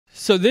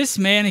So this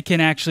mannequin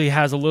actually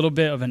has a little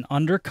bit of an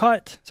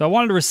undercut. So I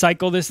wanted to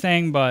recycle this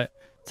thing, but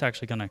it's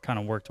actually going to kind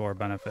of work to our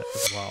benefit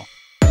as well.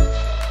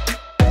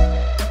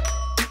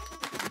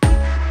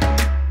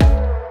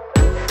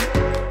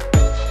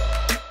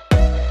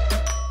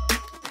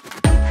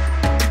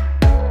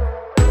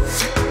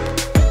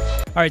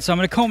 All right, so I'm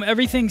going to comb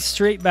everything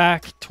straight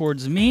back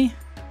towards me.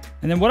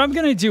 And then what I'm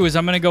going to do is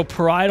I'm going to go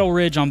parietal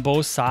ridge on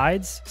both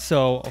sides.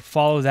 So I'll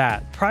follow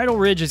that. Parietal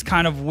ridge is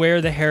kind of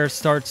where the hair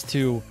starts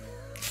to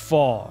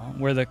fall,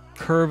 where the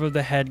curve of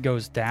the head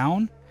goes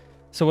down.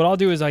 So what I'll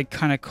do is I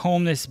kind of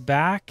comb this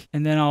back,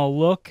 and then I'll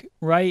look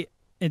right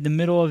in the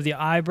middle of the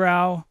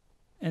eyebrow,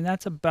 and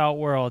that's about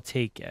where I'll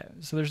take it.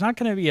 So there's not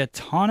going to be a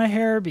ton of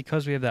hair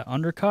because we have that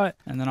undercut,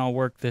 and then I'll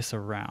work this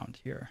around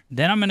here.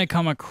 Then I'm going to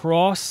come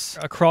across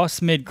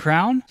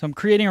mid-crown. So I'm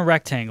creating a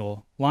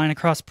rectangle, line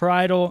across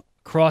parietal,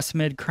 cross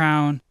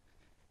mid-crown,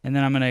 and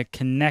then I'm going to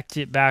connect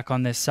it back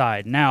on this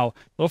side. Now,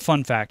 little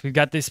fun fact, we've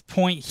got this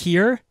point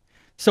here.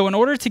 So in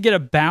order to get a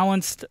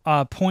balanced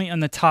point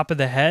on the top of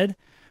the head,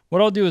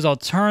 what I'll do is I'll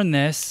turn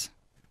this,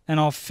 and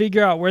I'll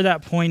figure out where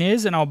that point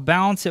is, and I'll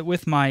balance it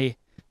with my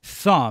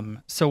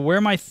thumb. So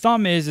where my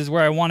thumb is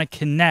where I want to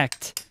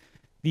connect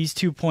these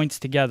 2 points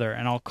together,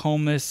 and I'll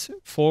comb this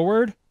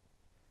forward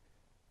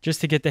just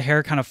to get the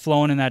hair kind of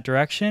flowing in that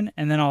direction,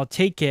 and then I'll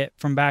take it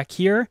from back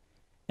here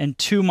and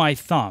to my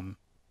thumb.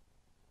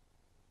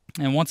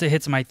 And once it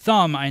hits my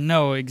thumb, I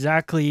know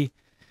exactly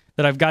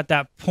that I've got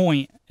that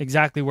point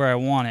exactly where I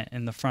want it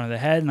in the front of the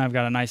head, and I've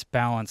got a nice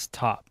balanced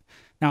top.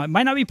 Now, it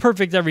might not be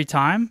perfect every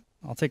time.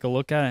 I'll take a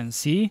look at it and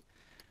see,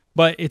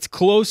 but it's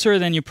closer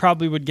than you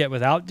probably would get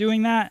without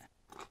doing that.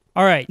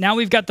 All right, now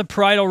we've got the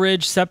parietal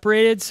ridge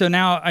separated, so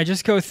now I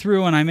just go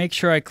through and I make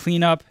sure I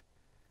clean up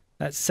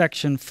that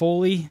section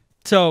fully.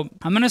 So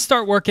I'm going to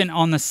start working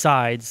on the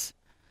sides,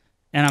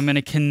 and I'm going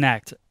to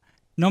connect.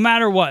 No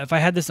matter what, if I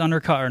had this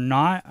undercut or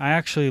not, I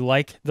actually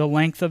like the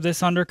length of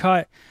this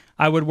undercut.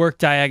 I would work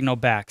diagonal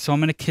back. So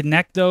I'm going to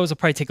connect those. I'll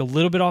probably take a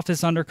little bit off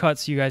this undercut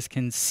so you guys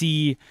can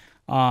see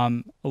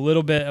a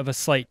little bit of a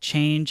slight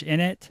change in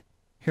it.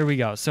 Here we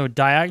go. So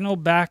diagonal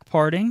back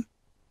parting,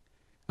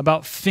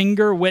 about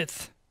finger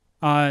width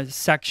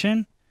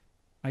section.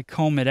 I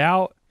comb it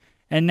out.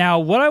 And now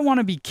what I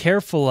want to be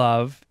careful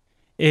of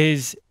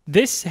is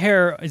this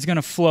hair is going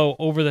to flow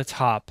over the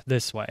top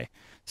this way.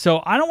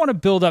 So I don't want to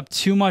build up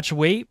too much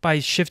weight by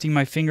shifting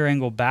my finger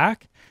angle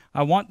back.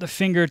 I want the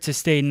finger to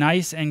stay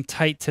nice and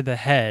tight to the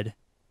head.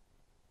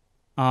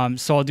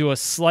 So I'll do a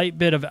slight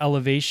bit of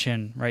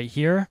elevation right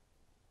here,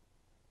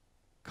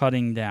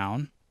 cutting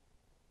down.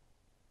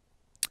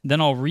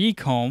 Then I'll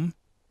recomb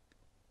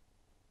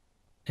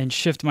and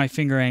shift my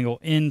finger angle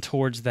in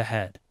towards the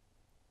head.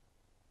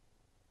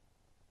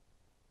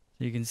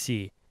 So you can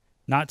see,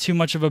 not too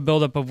much of a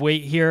buildup of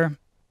weight here,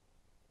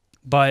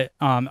 but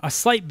a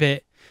slight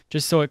bit,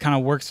 just so it kind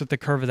of works with the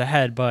curve of the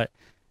head, but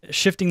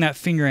shifting that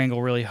finger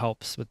angle really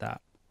helps with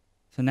that.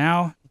 So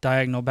now,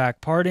 diagonal back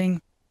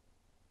parting,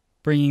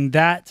 bringing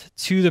that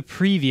to the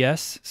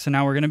previous. So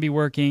now we're going to be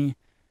working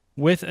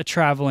with a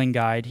traveling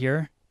guide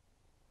here.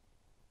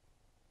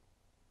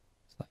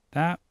 Just like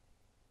that.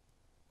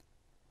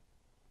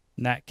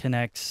 And that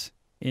connects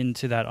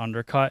into that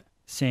undercut.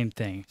 Same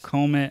thing.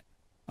 Comb it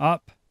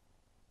up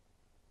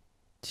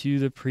to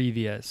the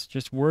previous.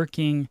 Just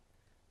working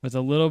with a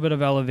little bit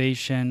of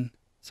elevation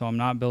so I'm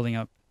not building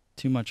up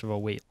too much of a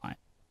weight line.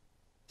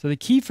 So the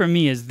key for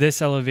me is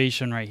this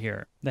elevation right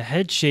here. The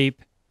head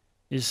shape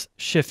is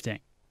shifting,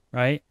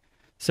 right?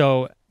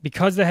 So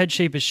because the head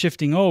shape is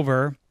shifting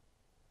over,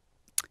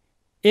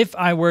 if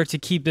I were to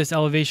keep this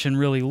elevation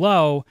really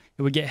low,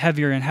 it would get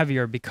heavier and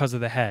heavier because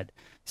of the head.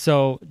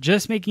 So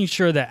just making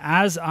sure that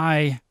as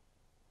I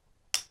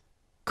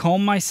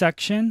comb my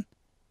section,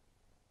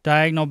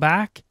 diagonal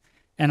back,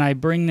 and I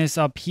bring this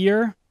up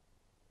here,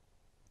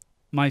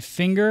 my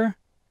finger,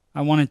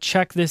 I want to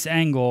check this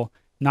angle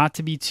not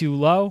to be too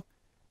low,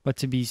 but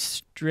to be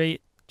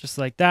straight just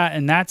like that.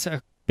 And that's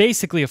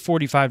basically a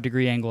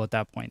 45-degree angle at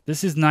that point.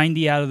 This is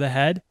 90 out of the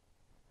head.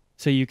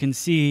 So you can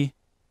see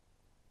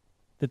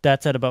that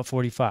that's at about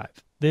 45.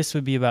 This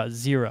would be about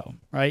 0,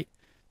 right?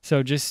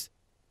 So just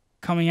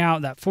coming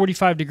out, that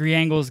 45-degree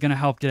angle is going to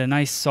help get a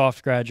nice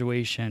soft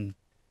graduation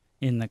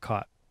in the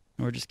cut.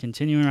 And we're just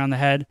continuing around the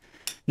head.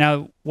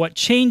 Now, what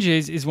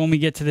changes is when we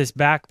get to this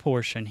back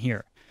portion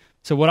here.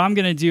 So what I'm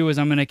going to do is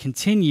I'm going to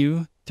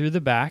continue through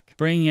the back,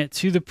 bringing it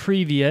to the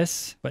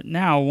previous. But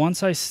now,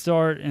 once I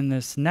start in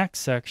this next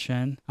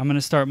section, I'm going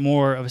to start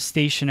more of a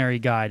stationary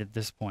guide at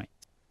this point.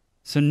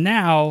 So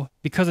now,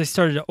 because I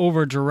started to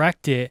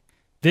over-direct it,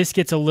 this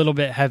gets a little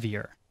bit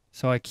heavier.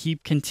 So I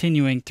keep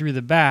continuing through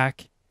the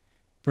back,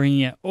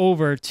 bringing it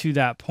over to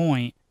that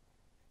point,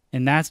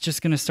 and that's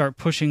just going to start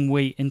pushing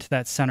weight into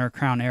that center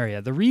crown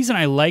area. The reason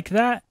I like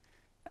that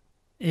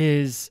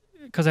is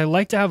because I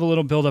like to have a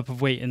little buildup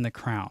of weight in the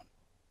crown.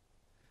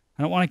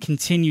 I don't want to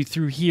continue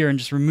through here and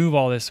just remove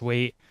all this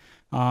weight.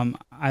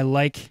 I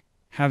like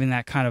having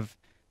that kind of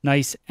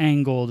nice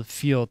angled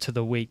feel to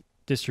the weight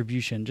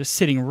distribution, just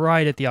sitting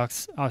right at the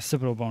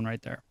occipital bone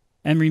right there.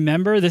 And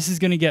remember, this is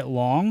going to get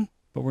long,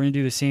 but we're going to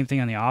do the same thing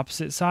on the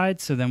opposite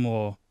side. So then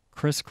we'll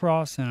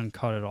crisscross and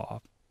cut it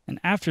off. And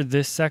after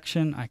this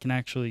section, I can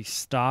actually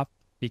stop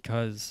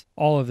because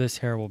all of this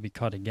hair will be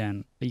cut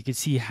again. But you can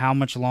see how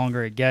much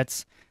longer it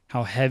gets,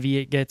 how heavy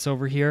it gets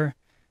over here.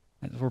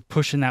 We're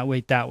pushing that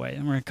weight that way.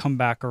 And we're going to come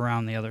back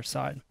around the other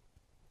side.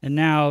 And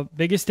now,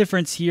 biggest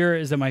difference here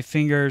is that my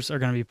fingers are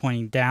going to be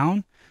pointing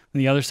down. On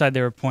the other side,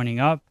 they were pointing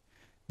up.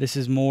 This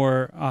is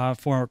more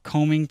for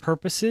combing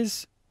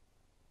purposes,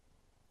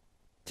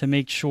 to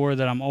make sure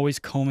that I'm always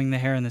combing the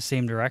hair in the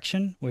same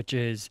direction, which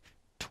is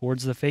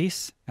towards the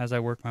face as I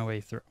work my way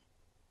through.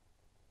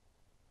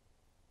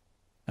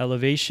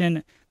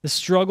 Elevation. The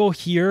struggle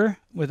here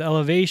with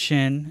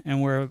elevation,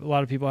 and where a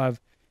lot of people have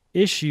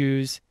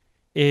issues,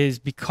 is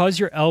because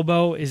your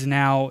elbow is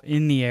now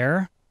in the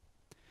air.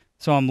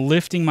 So I'm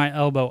lifting my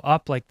elbow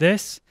up like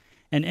this,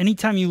 and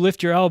anytime you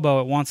lift your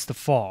elbow, it wants to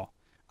fall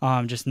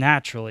just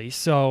naturally.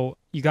 So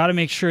you got to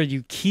make sure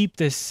you keep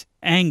this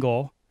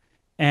angle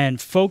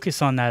and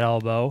focus on that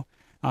elbow.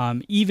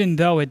 Even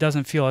though it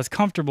doesn't feel as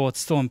comfortable, it's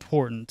still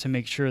important to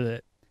make sure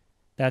that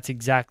that's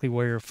exactly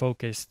where you're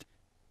focused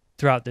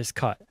throughout this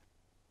cut.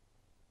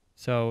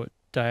 So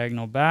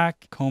diagonal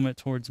back, comb it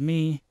towards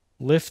me,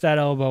 lift that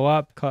elbow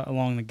up, cut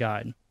along the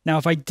guide. Now,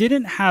 if I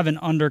didn't have an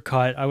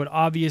undercut, I would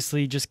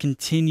obviously just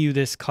continue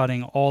this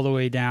cutting all the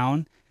way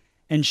down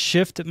and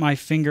shift my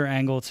finger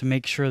angle to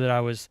make sure that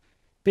I was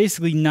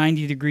basically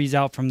 90 degrees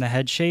out from the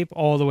head shape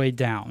all the way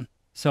down.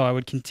 So I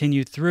would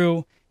continue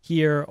through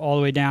here all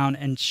the way down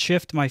and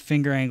shift my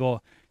finger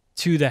angle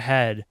to the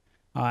head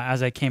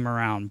as I came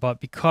around. But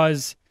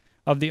because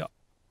of the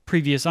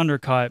previous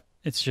undercut,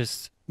 it's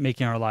just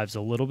making our lives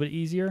a little bit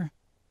easier.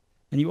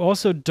 And you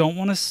also don't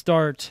want to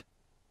start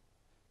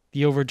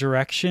the over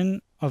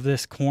direction of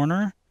this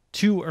corner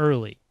too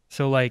early.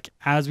 So like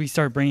as we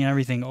start bringing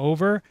everything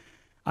over,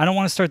 I don't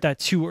want to start that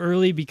too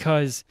early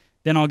because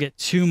then I'll get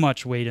too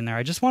much weight in there.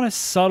 I just want a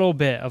subtle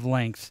bit of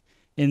length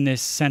in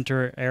this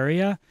center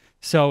area.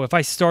 So if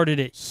I started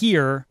it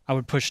here, I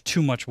would push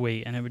too much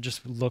weight and it would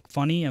just look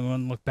funny and it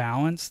wouldn't look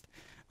balanced.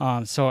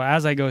 So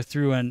as I go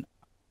through, and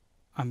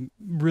I'm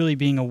really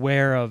being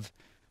aware of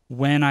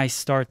when I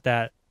start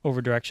that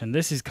over direction.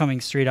 This is coming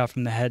straight out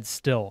from the head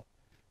still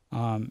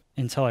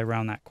until I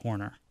round that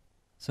corner.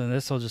 So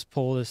this, I'll just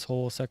pull this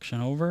whole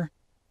section over.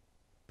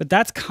 But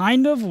that's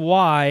kind of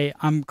why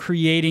I'm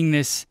creating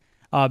this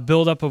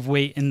buildup of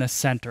weight in the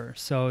center.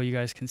 So you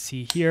guys can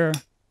see here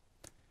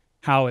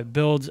how it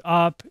builds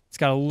up. It's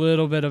got a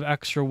little bit of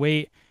extra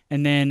weight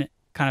and then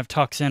kind of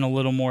tucks in a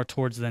little more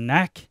towards the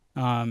neck.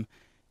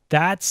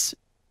 That's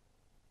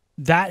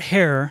that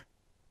hair.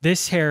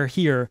 This hair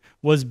here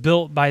was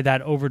built by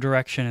that over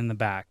direction in the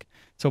back.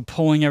 So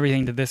pulling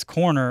everything to this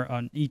corner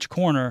on each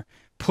corner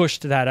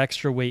pushed that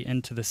extra weight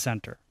into the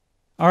center.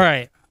 All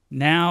right,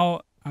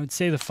 now I would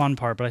say the fun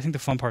part, but I think the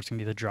fun part's gonna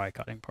be the dry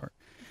cutting part.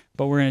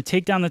 But we're gonna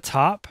take down the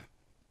top,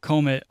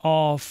 comb it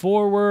all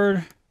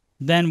forward.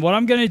 Then what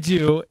I'm gonna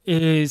do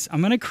is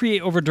I'm gonna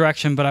create over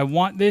direction, but I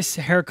want this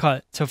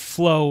haircut to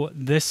flow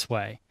this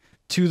way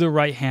to the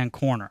right-hand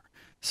corner.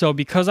 So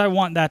because I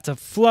want that to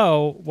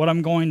flow, what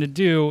I'm going to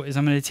do is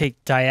I'm going to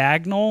take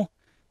diagonal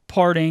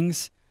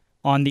partings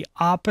on the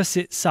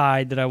opposite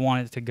side that I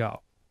want it to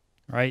go.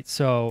 Right?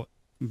 So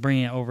bring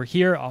it over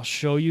here. I'll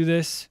show you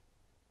this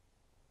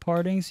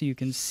parting so you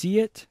can see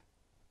it.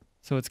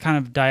 So it's kind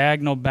of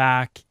diagonal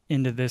back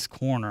into this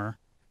corner.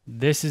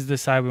 This is the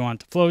side we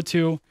want it to flow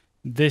to.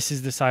 This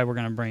is the side we're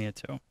going to bring it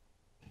to.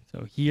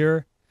 So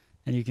here,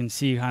 and you can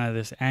see kind of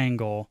this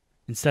angle,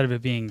 instead of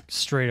it being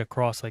straight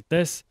across like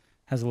this,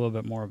 has a little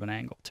bit more of an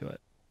angle to it.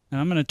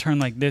 And I'm going to turn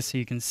like this so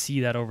you can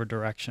see that over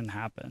direction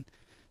happen.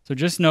 So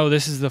just know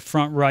this is the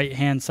front right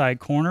hand side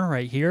corner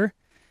right here.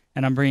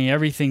 And I'm bringing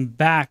everything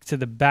back to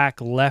the back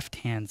left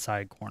hand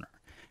side corner.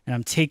 And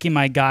I'm taking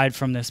my guide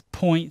from this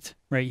point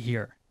right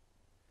here.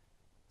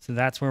 So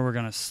that's where we're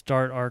going to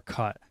start our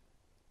cut.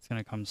 It's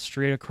going to come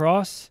straight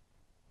across.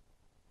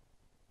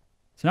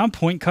 So now I'm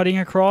point cutting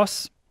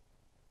across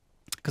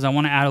because I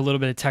want to add a little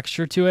bit of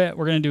texture to it.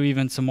 We're going to do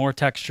even some more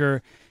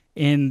texture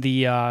in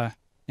the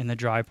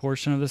dry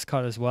portion of this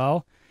cut as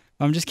well.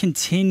 I'm just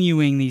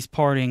continuing these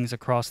partings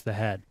across the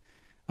head,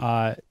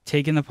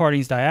 taking the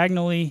partings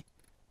diagonally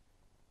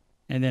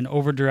and then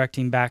over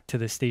directing back to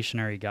the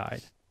stationary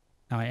guide.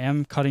 Now I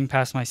am cutting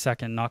past my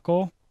second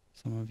knuckle.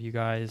 Some of you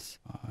guys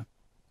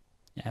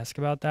ask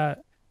about that.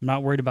 I'm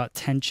not worried about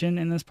tension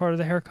in this part of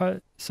the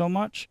haircut so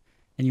much,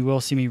 and you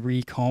will see me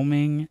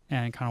recombing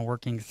and kind of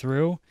working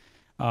through.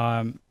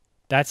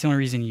 That's the only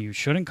reason you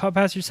shouldn't cut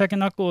past your second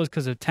knuckle is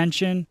because of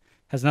tension.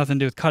 Has nothing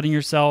to do with cutting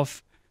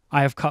yourself.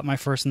 I have cut my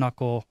first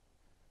knuckle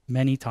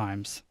many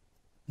times.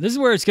 This is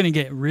where it's going to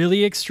get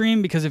really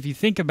extreme because if you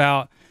think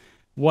about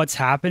what's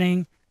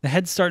happening, the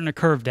head's starting to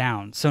curve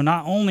down. So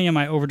not only am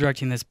I over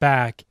directing this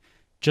back,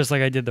 just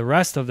like I did the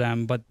rest of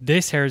them, but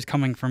this hair is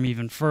coming from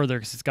even further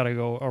because it's got to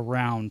go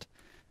around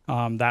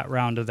that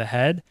round of the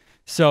head.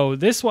 So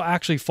this will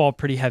actually fall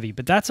pretty heavy,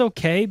 but that's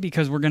okay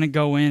because we're going to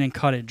go in and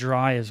cut it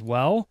dry as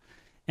well.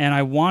 and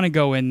I want to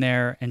go in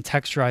there and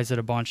texturize it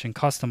a bunch and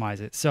customize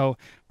it. So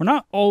we're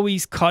not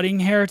always cutting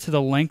hair to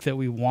the length that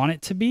we want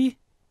it to be.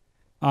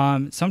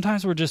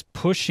 Sometimes we're just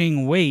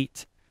pushing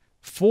weight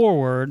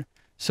forward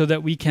so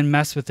that we can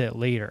mess with it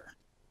later.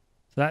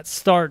 So that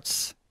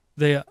starts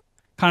the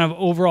kind of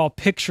overall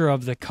picture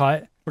of the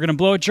cut. We're going to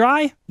blow it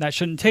dry. That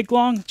shouldn't take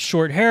long.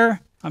 Short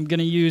hair. I'm going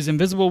to use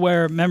Invisible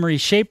Wear Memory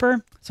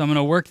Shaper. So I'm going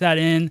to work that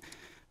in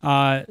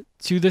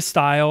to the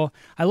style.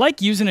 I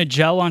like using a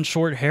gel on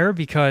short hair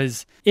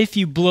because if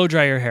you blow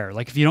dry your hair,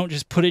 like if you don't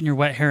just put it in your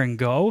wet hair and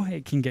go,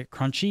 it can get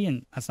crunchy,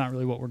 and that's not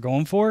really what we're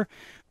going for.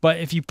 But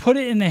if you put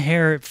it in the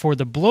hair for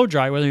the blow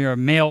dry, whether you're a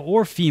male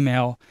or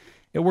female,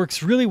 it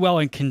works really well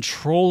in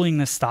controlling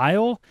the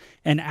style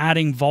and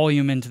adding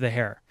volume into the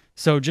hair.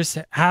 So just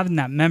having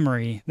that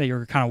memory that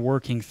you're kind of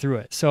working through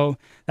it. So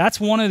that's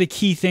one of the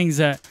key things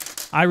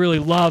that I really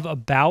love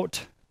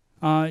about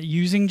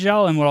using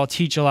gel, and what I'll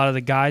teach a lot of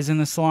the guys in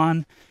the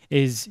salon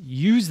is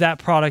use that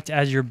product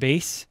as your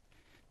base,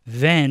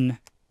 then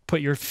put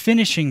your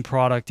finishing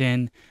product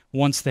in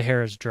once the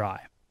hair is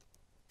dry.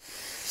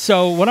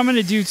 So what I'm going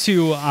to do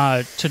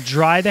to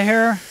dry the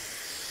hair,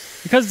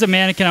 because it's a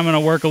mannequin, I'm going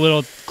to work a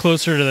little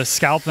closer to the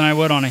scalp than I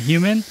would on a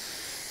human.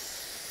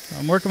 So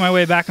I'm working my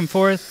way back and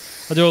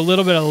forth. I'll do a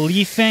little bit of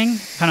leafing,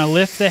 kind of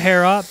lift the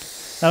hair up.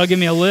 That'll give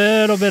me a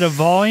little bit of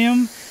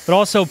volume, but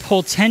also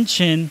pull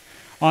tension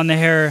on the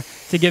hair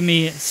to give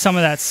me some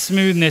of that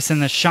smoothness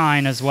and the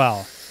shine as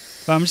well.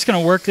 But I'm just going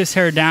to work this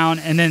hair down,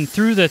 and then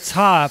through the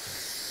top,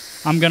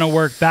 I'm going to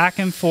work back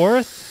and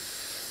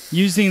forth,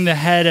 using the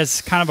head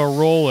as kind of a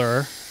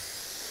roller,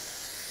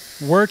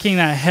 working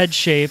that head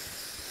shape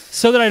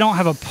so that I don't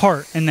have a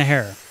part in the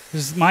hair.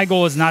 Because my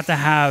goal is not to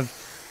have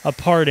a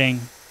parting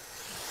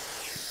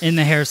in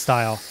the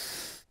hairstyle.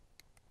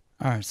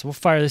 All right, so we'll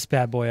fire this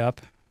bad boy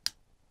up.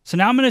 So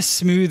now I'm going to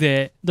smooth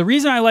it. The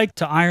reason I like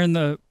to iron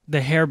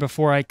the hair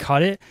before I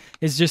cut it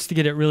is just to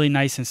get it really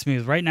nice and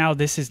smooth. Right now,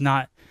 this is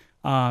not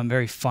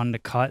very fun to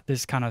cut,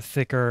 this kind of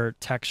thicker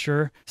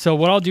texture. So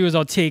what I'll do is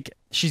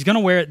she's going to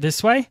wear it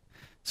this way.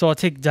 So I'll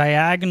take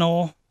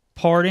diagonal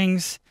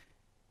partings,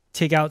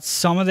 take out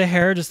some of the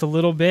hair just a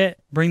little bit,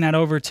 bring that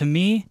over to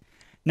me.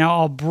 Now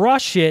I'll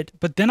brush it,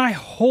 but then I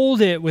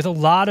hold it with a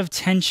lot of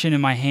tension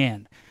in my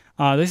hand.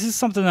 This is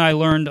something that I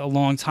learned a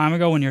long time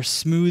ago when you're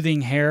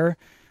smoothing hair,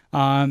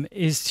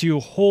 is to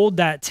hold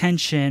that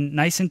tension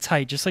nice and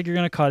tight, just like you're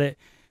going to cut it.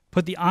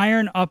 Put the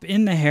iron up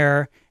in the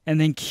hair and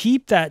then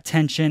keep that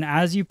tension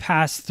as you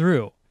pass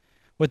through.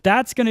 What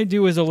that's going to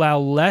do is allow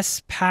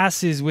less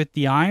passes with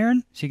the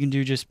iron. So you can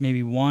do just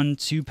maybe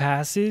 1-2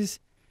 passes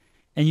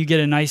and you get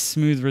a nice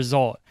smooth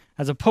result,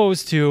 as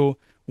opposed to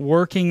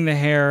working the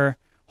hair,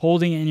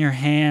 holding it in your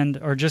hand,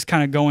 or just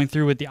kind of going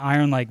through with the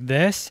iron like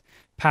this,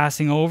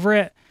 passing over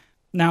it.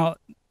 Now,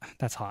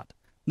 that's hot.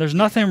 There's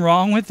nothing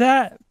wrong with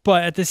that,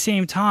 but at the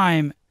same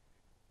time,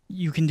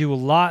 you can do a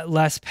lot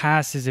less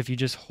passes if you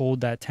just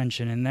hold that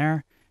tension in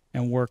there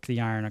and work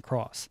the iron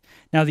across.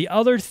 Now, the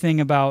other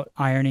thing about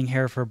ironing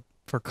hair for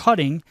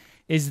cutting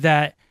is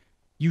that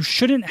you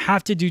shouldn't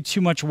have to do too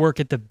much work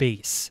at the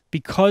base.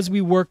 Because we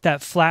work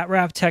that flat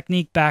wrap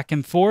technique back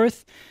and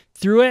forth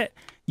through it,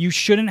 you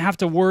shouldn't have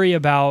to worry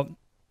about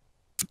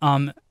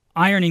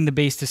ironing the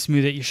base to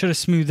smooth it. You should have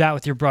smoothed that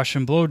with your brush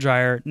and blow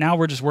dryer. Now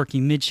we're just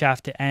working mid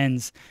shaft to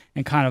ends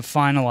and kind of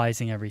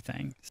finalizing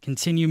everything.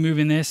 Continue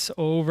moving this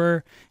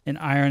over and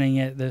ironing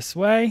it this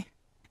way.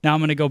 Now I'm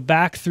going to go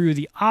back through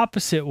the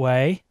opposite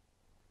way.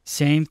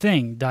 Same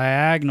thing,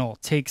 diagonal.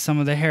 Take some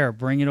of the hair,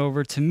 bring it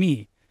over to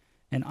me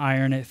and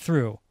iron it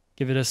through.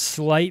 Give it a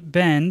slight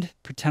bend.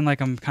 Pretend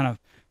like I'm kind of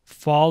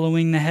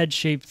following the head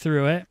shape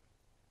through it.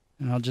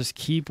 And I'll just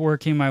keep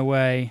working my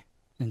way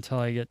until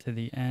I get to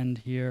the end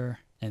here.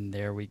 And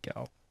there we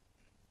go.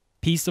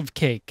 Piece of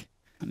cake.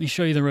 Let me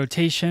show you the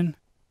rotation.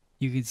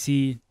 You can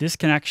see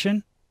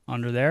disconnection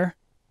under there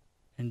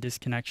and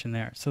disconnection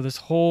there. So this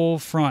whole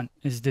front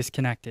is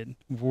disconnected.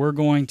 We're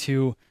going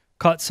to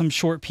cut some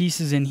short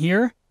pieces in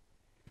here,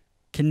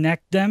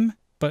 connect them,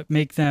 but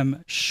make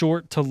them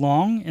short to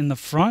long in the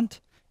front,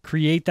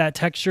 create that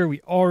texture.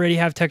 We already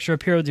have texture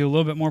up here. We'll do a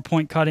little bit more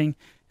point cutting,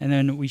 and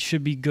then we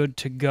should be good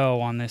to go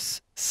on this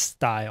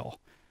style.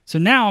 So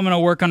now I'm going to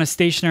work on a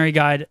stationary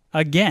guide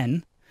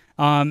again.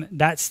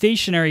 That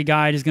stationary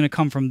guide is going to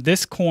come from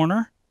this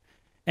corner.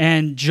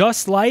 And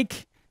just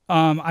like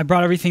I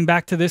brought everything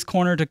back to this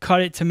corner to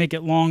cut it to make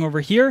it long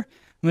over here,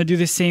 I'm going to do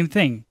the same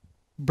thing.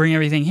 Bring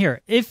everything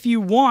here. If you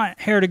want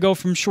hair to go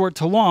from short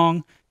to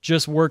long,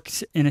 just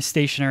works in a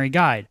stationary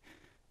guide.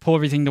 Pull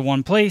everything to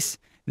one place,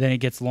 then it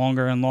gets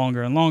longer and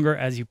longer and longer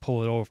as you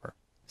pull it over.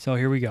 So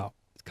here we go.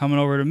 It's coming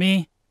over to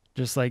me,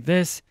 just like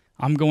this.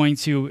 I'm going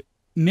to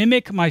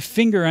mimic my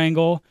finger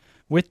angle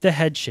with the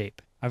head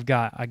shape. I've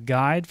got a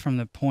guide from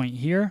the point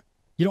here.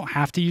 You don't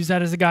have to use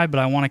that as a guide, but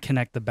I want to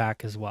connect the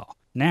back as well.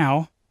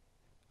 Now,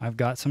 I've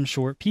got some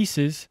short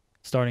pieces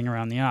starting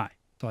around the eye.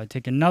 So I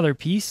take another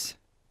piece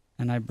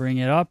and I bring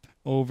it up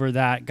over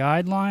that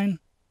guideline,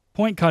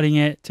 point cutting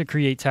it to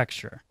create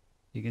texture.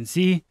 You can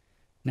see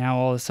now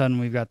all of a sudden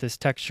we've got this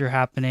texture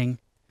happening,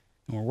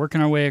 And we're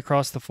working our way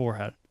across the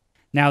forehead.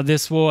 Now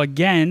this will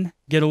again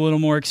get a little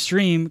more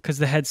extreme because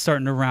the head's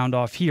starting to round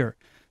off here.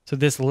 So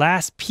this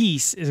last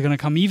piece is going to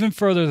come even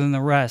further than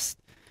the rest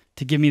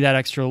to give me that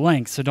extra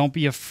length. So don't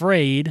be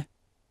afraid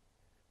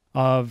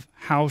of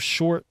how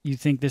short you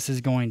think this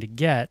is going to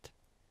get,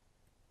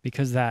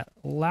 because that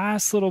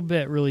last little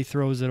bit really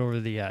throws it over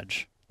the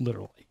edge,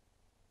 literally.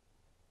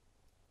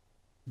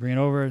 Bring it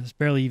over. There's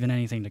barely even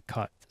anything to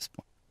cut at this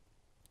point.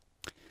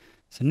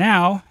 So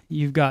now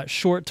you've got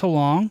short to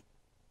long.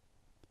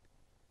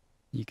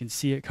 You can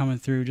see it coming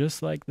through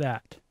just like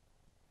that.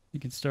 You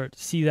can start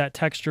to see that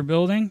texture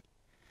building.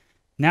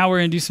 Now we're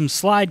going to do some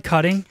slide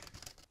cutting.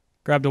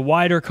 Grabbed a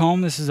wider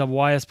comb. This is a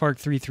YS Park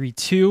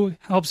 332.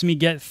 Helps me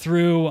get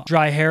through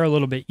dry hair a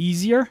little bit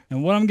easier.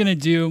 And what I'm going to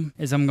do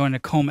is I'm going to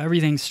comb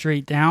everything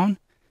straight down.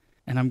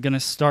 And I'm going to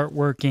start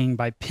working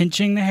by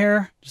pinching the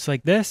hair, just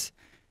like this.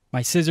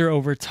 My scissor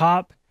over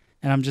top.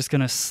 And I'm just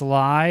going to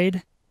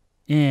slide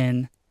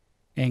in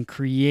and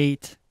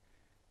create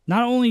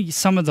not only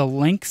some of the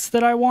lengths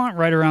that I want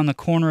right around the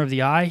corner of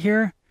the eye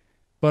here,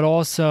 but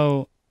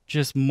also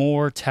just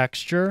more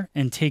texture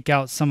and take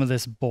out some of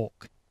this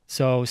bulk.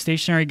 So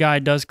Stationary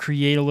Guide does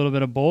create a little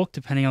bit of bulk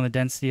depending on the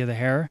density of the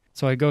hair.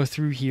 So I go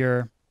through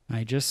here, and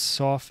I just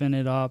soften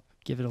it up,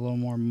 give it a little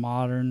more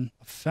modern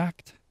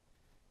effect.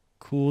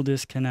 Cool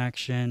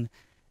disconnection.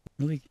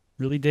 Really,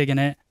 really digging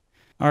it.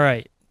 All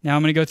right, now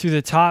I'm going to go through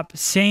the top.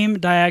 Same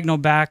diagonal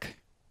back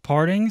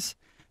partings,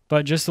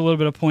 but just a little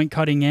bit of point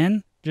cutting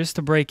in just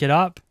to break it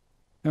up.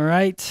 All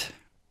right,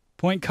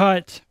 point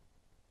cut.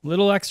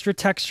 Little extra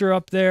texture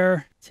up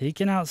there.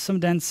 Taking out some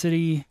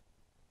density.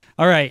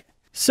 All right.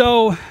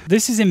 So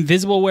this is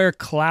Invisible Wear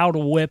Cloud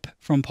Whip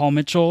from Paul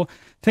Mitchell.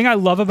 The thing I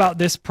love about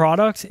this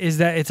product is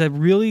that it's a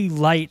really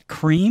light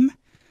cream.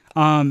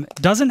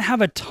 Doesn't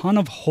have a ton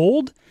of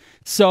hold.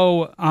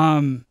 So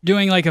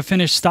doing like a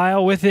finished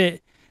style with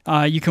it,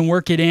 you can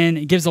work it in.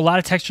 It gives a lot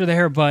of texture to the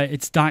hair, but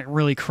it's not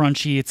really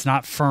crunchy. It's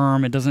not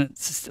firm. It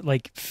doesn't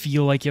like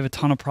feel like you have a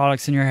ton of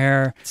products in your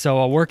hair. So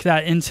I'll work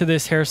that into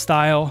this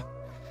hairstyle.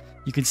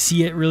 You can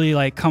see it really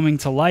like coming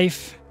to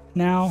life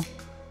now.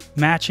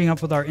 Matching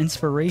up with our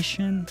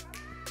inspiration.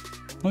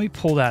 Let me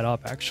pull that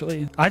up,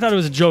 actually. I thought it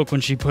was a joke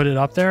when she put it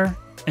up there,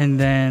 and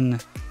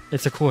then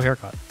it's a cool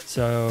haircut.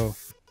 So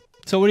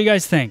what do you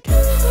guys think?